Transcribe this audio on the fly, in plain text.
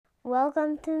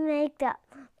Welcome to Make Up,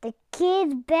 the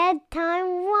kids'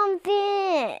 bedtime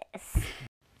rumpus.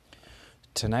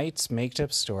 Tonight's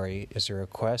made-up story is a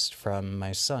request from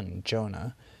my son,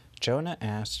 Jonah. Jonah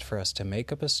asked for us to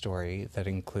make up a story that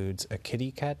includes a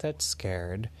kitty cat that's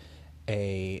scared,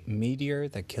 a meteor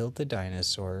that killed the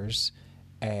dinosaurs,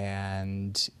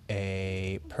 and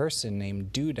a person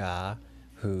named Doodah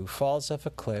who falls off a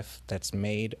cliff that's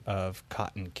made of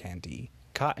cotton candy.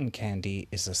 Cotton candy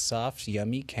is a soft,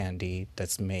 yummy candy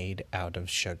that's made out of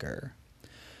sugar.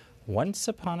 Once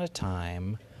upon a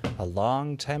time, a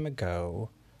long time ago,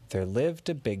 there lived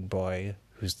a big boy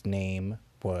whose name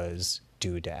was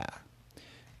Doodah.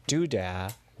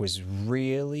 Doodah was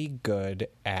really good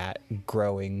at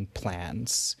growing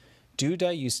plants.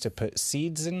 Doodah used to put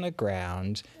seeds in the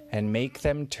ground and make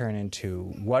them turn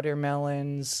into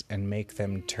watermelons and make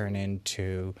them turn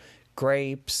into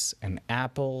grapes and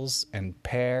apples and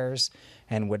pears,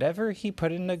 and whatever he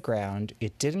put in the ground,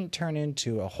 it didn't turn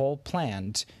into a whole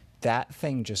plant. That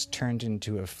thing just turned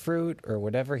into a fruit or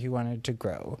whatever he wanted to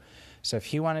grow. So if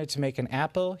he wanted to make an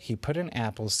apple, he put an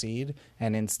apple seed,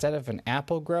 and instead of an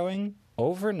apple growing,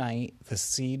 overnight the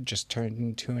seed just turned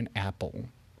into an apple.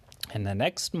 And the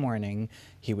next morning,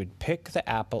 he would pick the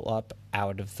apple up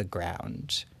out of the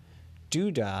ground.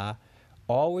 Doodah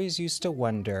always used to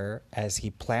wonder, as he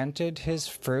planted his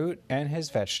fruit and his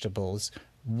vegetables,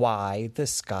 why the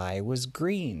sky was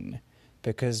green.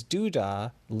 Because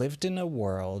Doodah lived in a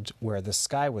world where the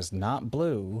sky was not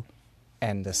blue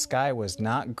and the sky was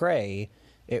not gray.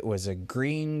 It was a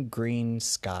green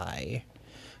sky.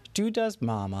 Doodah's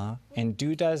mama and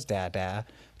Doodah's dada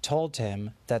told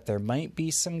him that there might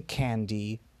be some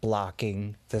candy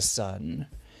blocking the sun.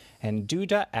 And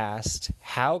Doodah asked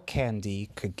how candy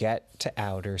could get to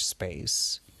outer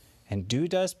space. And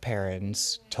Doodah's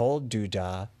parents told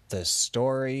Doodah the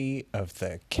story of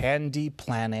the candy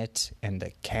planet and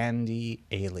the candy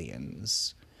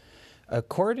aliens.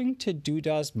 According to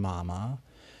Doodah's mama,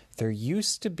 there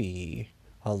used to be,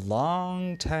 a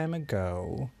long time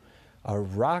ago, a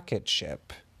rocket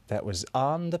ship that was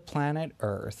on the planet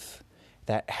Earth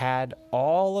that had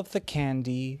all of the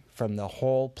candy from the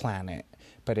whole planet,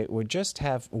 but it would just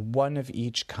have one of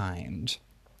each kind.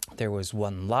 There was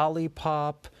one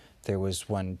lollipop, there was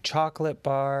one chocolate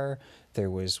bar, there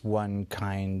was one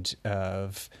kind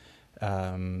of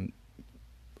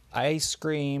ice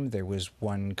cream, there was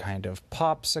one kind of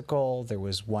popsicle, there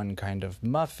was one kind of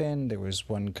muffin, there was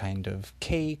one kind of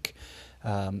cake.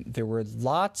 There were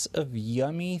lots of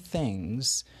yummy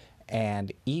things,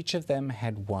 and each of them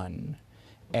had one.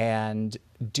 And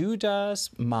Doodah's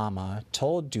mama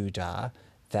told Doodah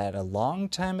that a long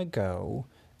time ago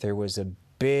there was a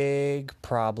big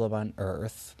problem on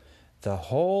Earth. The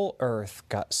whole Earth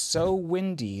got so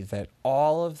windy that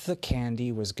all of the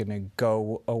candy was going to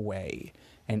go away,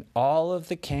 and all of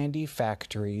the candy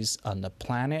factories on the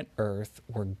planet Earth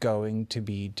were going to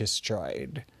be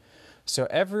destroyed. So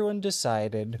everyone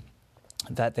decided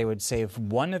that they would save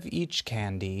one of each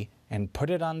candy and put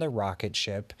it on the rocket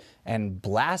ship and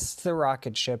blast the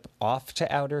rocket ship off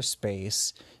to outer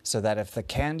space so that if the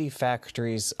candy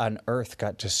factories on Earth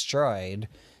got destroyed,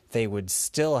 they would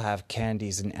still have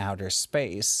candies in outer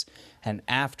space. And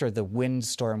after the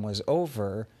windstorm was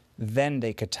over, then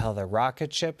they could tell the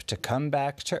rocket ship to come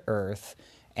back to Earth,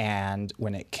 and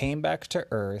when it came back to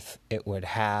Earth, it would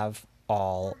have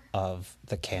all of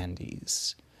the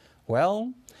candies.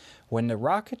 Well, when the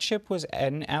rocket ship was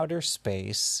in outer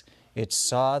space, it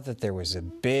saw that there was a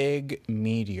big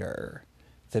meteor.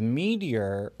 The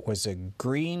meteor was a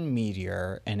green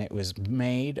meteor, and it was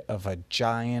made of a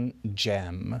giant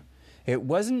gem. It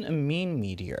wasn't a mean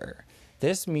meteor.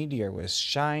 This meteor was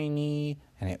shiny,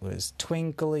 and it was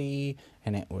twinkly,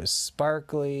 and it was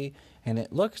sparkly, and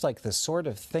it looked like the sort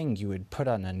of thing you would put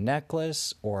on a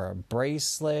necklace or a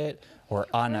bracelet or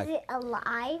on Was it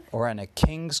alive? Or on a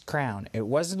king's crown. It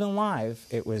wasn't alive.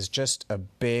 It was just a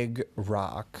big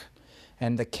rock.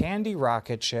 And the candy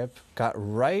rocket ship got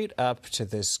right up to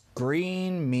this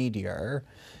green meteor,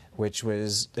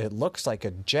 it looks like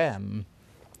a gem.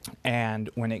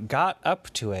 And when it got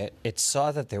up to it, it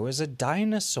saw that there was a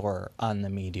dinosaur on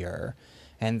the meteor.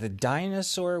 And the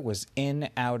dinosaur was in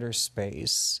outer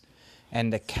space.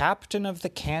 And the captain of the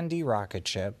candy rocket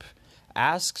ship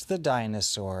asked the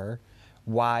dinosaur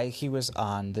why he was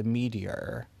on the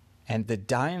meteor. And the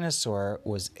dinosaur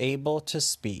was able to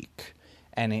speak.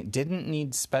 And it didn't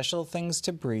need special things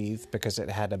to breathe because it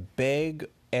had a big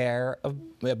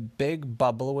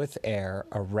bubble with air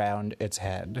around its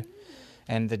head.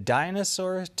 And the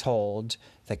dinosaur told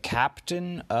the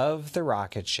captain of the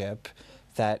rocket ship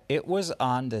that it was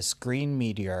on this green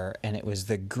meteor, and it was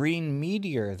the green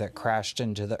meteor that crashed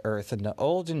into the Earth in the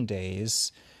olden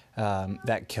days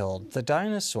that killed the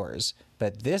dinosaurs.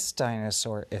 But this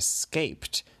dinosaur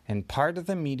escaped, and part of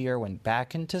the meteor went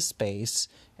back into space,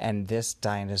 and this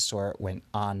dinosaur went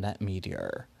on that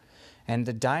meteor. And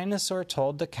the dinosaur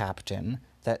told the captain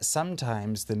that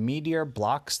sometimes the meteor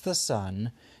blocks the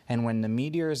sun, and when the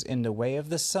meteor is in the way of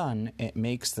the sun, it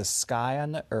makes the sky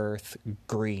on the Earth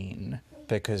green,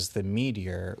 because the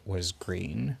meteor was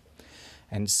green.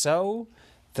 And so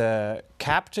the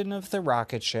captain of the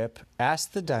rocket ship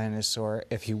asked the dinosaur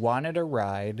if he wanted a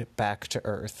ride back to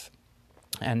Earth.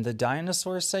 And the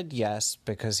dinosaur said yes,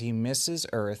 because he misses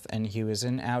Earth and he was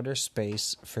in outer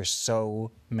space for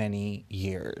so many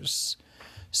years.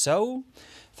 So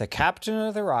the captain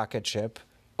of the rocket ship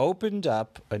opened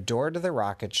up a door to the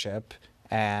rocket ship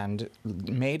and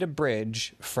made a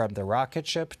bridge from the rocket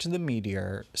ship to the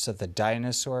meteor so the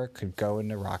dinosaur could go in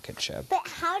the rocket ship. But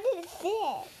how did it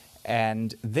fit?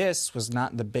 And this was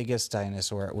not the biggest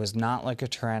dinosaur. It was not like a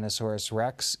Tyrannosaurus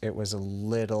Rex. It was a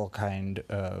little kind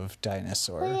of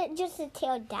dinosaur. Was it just a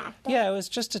pterodactyl? Yeah, it was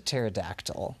just a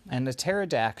pterodactyl. And the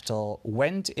pterodactyl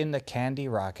went in the candy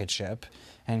rocket ship,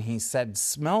 and he said,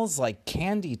 "Smells like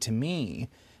candy to me."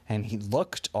 And he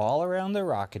looked all around the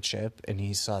rocket ship, and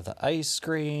he saw the ice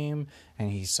cream, and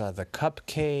he saw the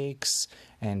cupcakes,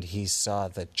 and he saw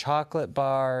the chocolate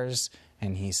bars,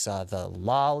 and he saw the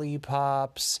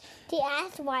lollipops. He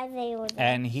asked why they were there.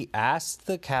 And he asked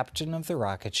the captain of the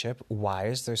rocket ship, "Why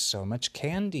is there so much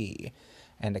candy?"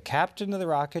 And the captain of the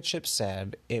rocket ship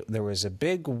said there was a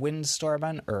big windstorm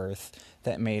on Earth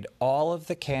that made all of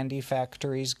the candy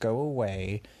factories go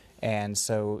away, and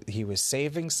so he was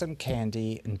saving some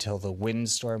candy until the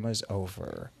windstorm was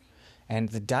over. And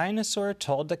the dinosaur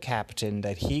told the captain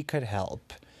that he could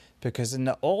help, because in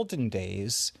the olden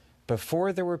days,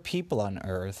 before there were people on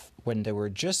Earth, when there were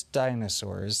just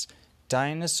dinosaurs,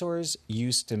 dinosaurs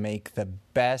used to make the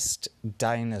best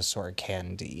dinosaur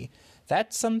candy.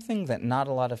 That's something that not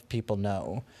a lot of people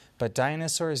know, but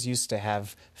dinosaurs used to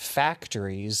have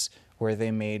factories where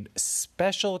they made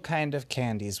special kind of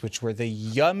candies, which were the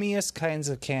yummiest kinds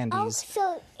of candies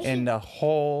in the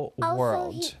whole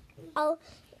world.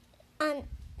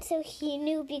 So he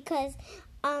knew because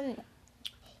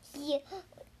he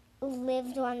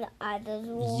lived when the others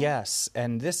were. Yes,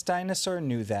 and this dinosaur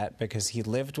knew that because he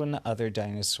lived when the other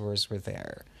dinosaurs were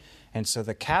there. And so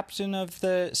the captain of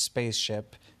the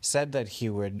spaceship said that he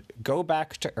would go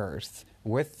back to Earth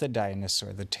with the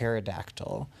dinosaur, the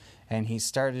pterodactyl, and he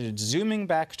started zooming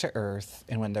back to Earth,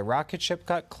 and when the rocket ship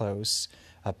got close,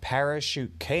 a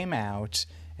parachute came out,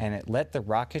 and it let the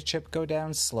rocket ship go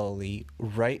down slowly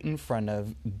right in front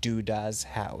of Duda's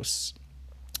house.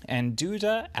 And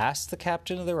Duda asked the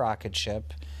captain of the rocket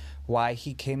ship why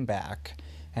he came back,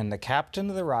 and the captain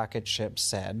of the rocket ship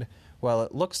said, "Well,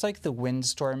 it looks like the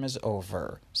windstorm is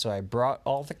over, so I brought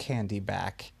all the candy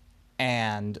back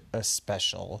and a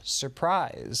special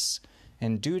surprise."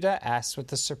 And Duda asked what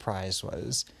the surprise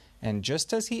was, and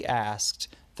just as he asked,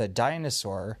 the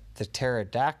dinosaur, the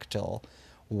pterodactyl,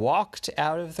 walked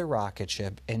out of the rocket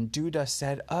ship, and Duda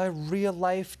said, "A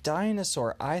real-life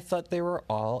dinosaur. I thought they were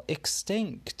all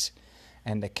extinct."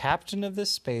 And the captain of the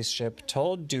spaceship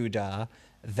told Duda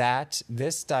that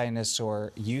this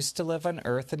dinosaur used to live on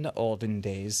Earth in the olden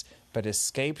days, but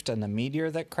escaped on the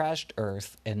meteor that crashed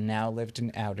Earth and now lived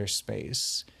in outer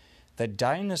space. The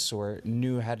dinosaur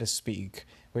knew how to speak,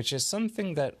 which is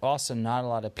something that also not a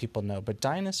lot of people know, but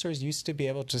dinosaurs used to be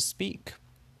able to speak.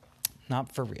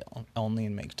 Not for real, only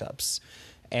in make-ups.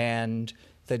 And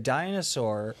the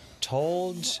dinosaur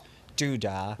told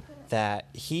Duda that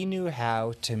he knew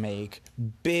how to make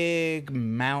big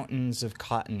mountains of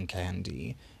cotton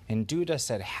candy. And Duda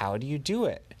said, "How do you do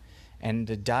it?" And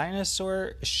the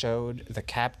dinosaur showed the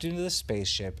captain of the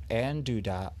spaceship and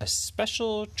Duda a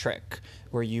special trick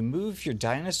where you move your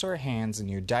dinosaur hands and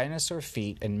your dinosaur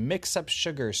feet and mix up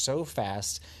sugar so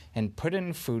fast and put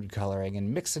in food coloring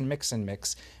and mix and mix and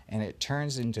mix, and it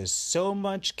turns into so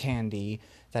much candy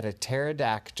that a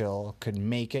pterodactyl could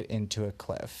make it into a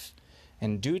cliff.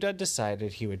 And Duda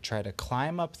decided he would try to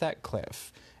climb up that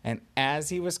cliff, and as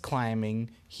he was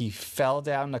climbing, he fell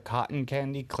down the cotton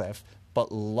candy cliff,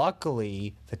 but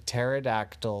luckily the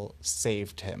pterodactyl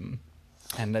saved him.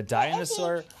 And the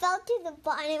dinosaur... If he fell to the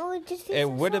bottom, it would just be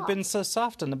It would have been so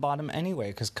soft on the bottom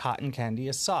anyway, because cotton candy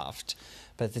is soft.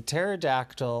 But the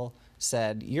pterodactyl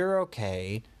said, "You're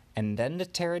okay." And then the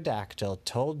pterodactyl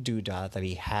told Duda that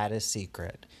he had a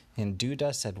secret. And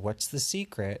Duda said, "What's the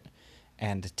secret?"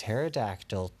 And the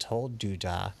pterodactyl told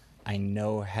Duda, "I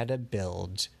know how to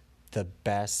build the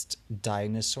best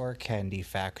dinosaur candy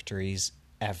factories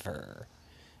ever.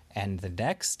 And the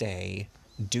next day,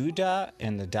 Doodah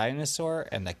and the dinosaur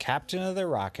and the captain of the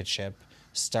rocket ship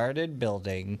started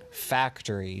building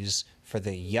factories for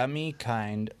the yummy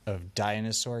kind of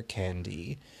dinosaur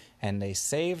candy. And they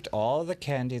saved all the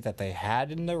candy that they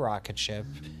had in the rocket ship,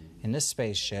 in the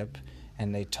spaceship,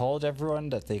 and they told everyone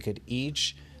that they could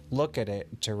each look at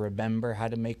it to remember how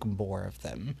to make more of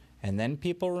them. And then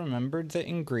people remembered the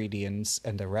ingredients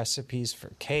and the recipes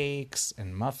for cakes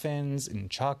and muffins and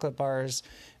chocolate bars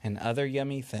and other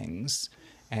yummy things.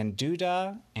 And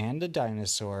Doodah and the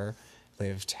dinosaur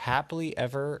lived happily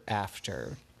ever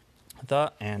after.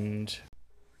 The end.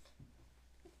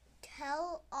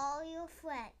 Tell all your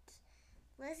friends.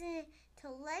 Listen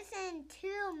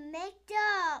to Make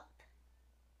Up.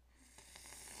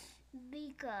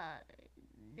 Because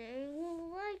they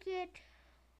will like it.